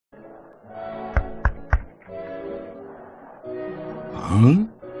Huh?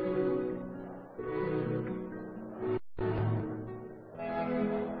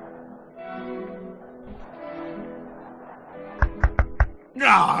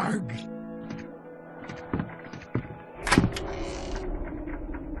 Arg!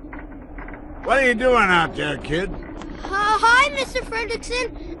 What are you doing out there, kid? Hi, Mr.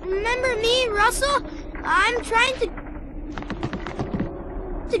 Fredrickson. Remember me, Russell? I'm trying to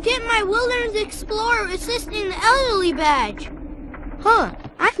get my Wilderness Explorer Assisting the Elderly badge. Huh,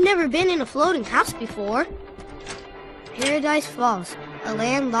 I've never been in a floating house before. Paradise Falls, a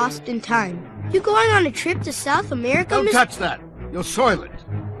land lost in time. You going on a trip to South America, Don't touch that. You'll soil it.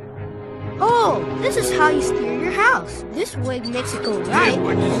 Oh, this is how you steer your house. This way makes it go right.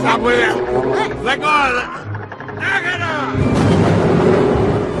 Would you stop with that? What? Let go of that. Knock it off!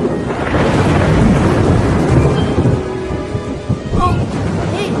 Oh,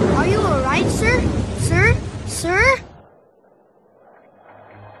 hey, are you alright, sir? Sir?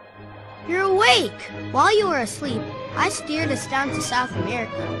 You're awake. While you were asleep, I steered us down to South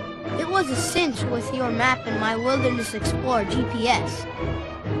America. It was a cinch with your map and my Wilderness Explorer GPS.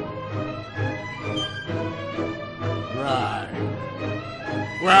 Right.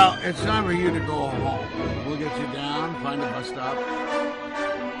 Well, it's time for you to go home. We'll get you down, find a bus stop.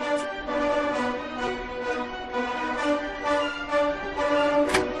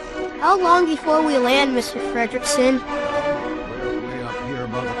 How long before we land, Mr. Fredrickson? We're way up here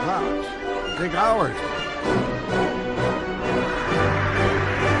above the clouds. It'll take hours.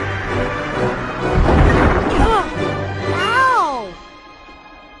 Ow!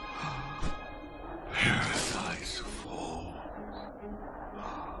 Paradise Falls.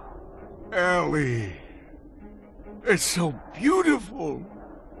 Ellie. It's so beautiful.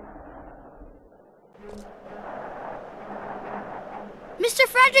 Mr.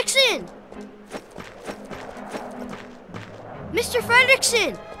 Fredrickson! Mr.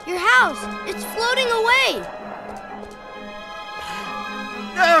 Fredrickson! Your house! It's floating away!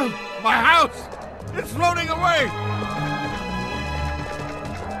 No! My house! It's floating away!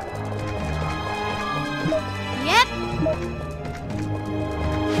 Yep.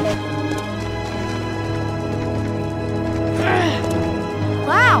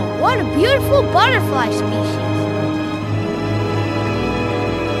 Wow, what a beautiful butterfly species!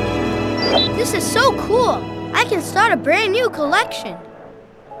 This is so cool! I can start a brand new collection!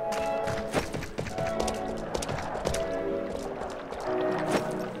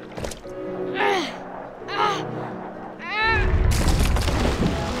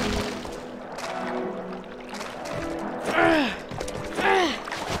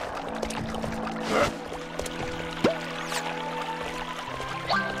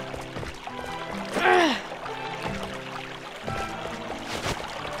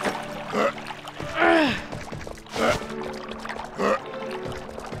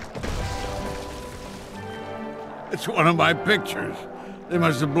 It's one of my pictures. They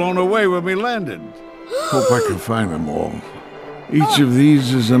must have blown away when we landed. Hope I can find them all. Each of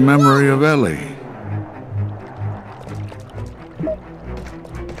these is a memory of Ellie.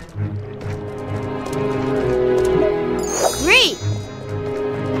 Great!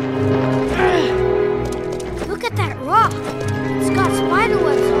 Look at that rock. It's got spider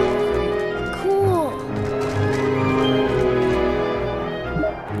webs on it. Cool.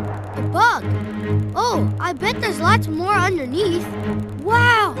 A bug. Oh, I bet there's lots more underneath.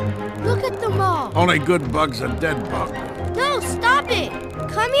 Wow! Look at them all. Only good bug's a dead bug. No, stop it!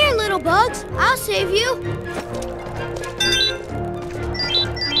 Come here, little bugs. I'll save you.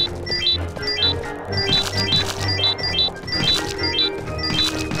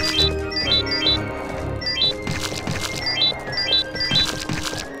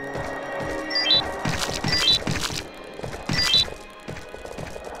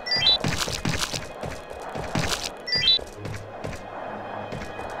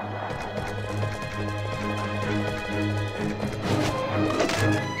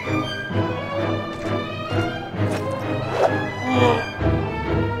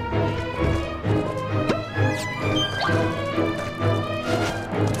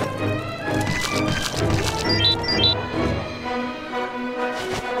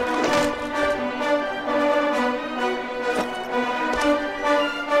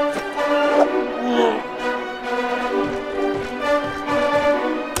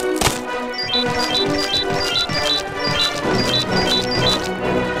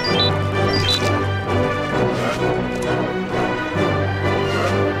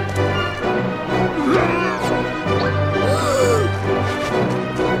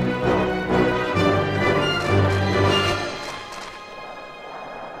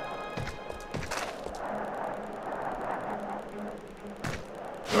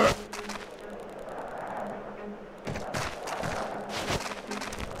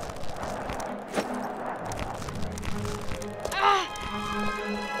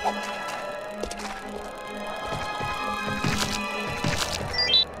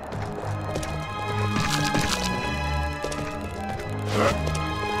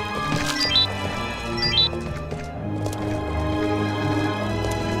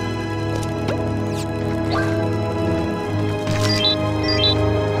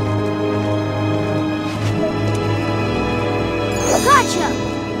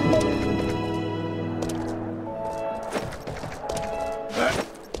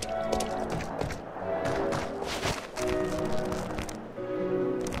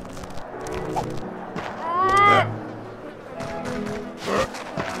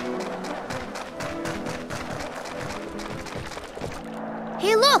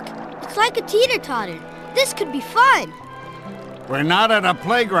 Look, it's like a teeter-totter. This could be fun. We're not at a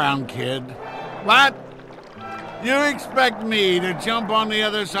playground, kid. What? You expect me to jump on the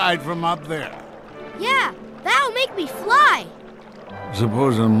other side from up there? Yeah, that'll make me fly.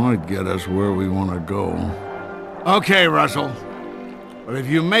 Suppose it might get us where we want to go. Okay, Russell. But if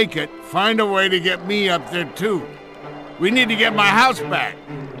you make it, find a way to get me up there, too. We need to get my house back.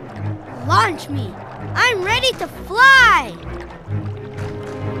 Launch me. I'm ready to fly.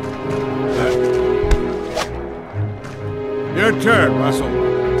 Your turn, Russell.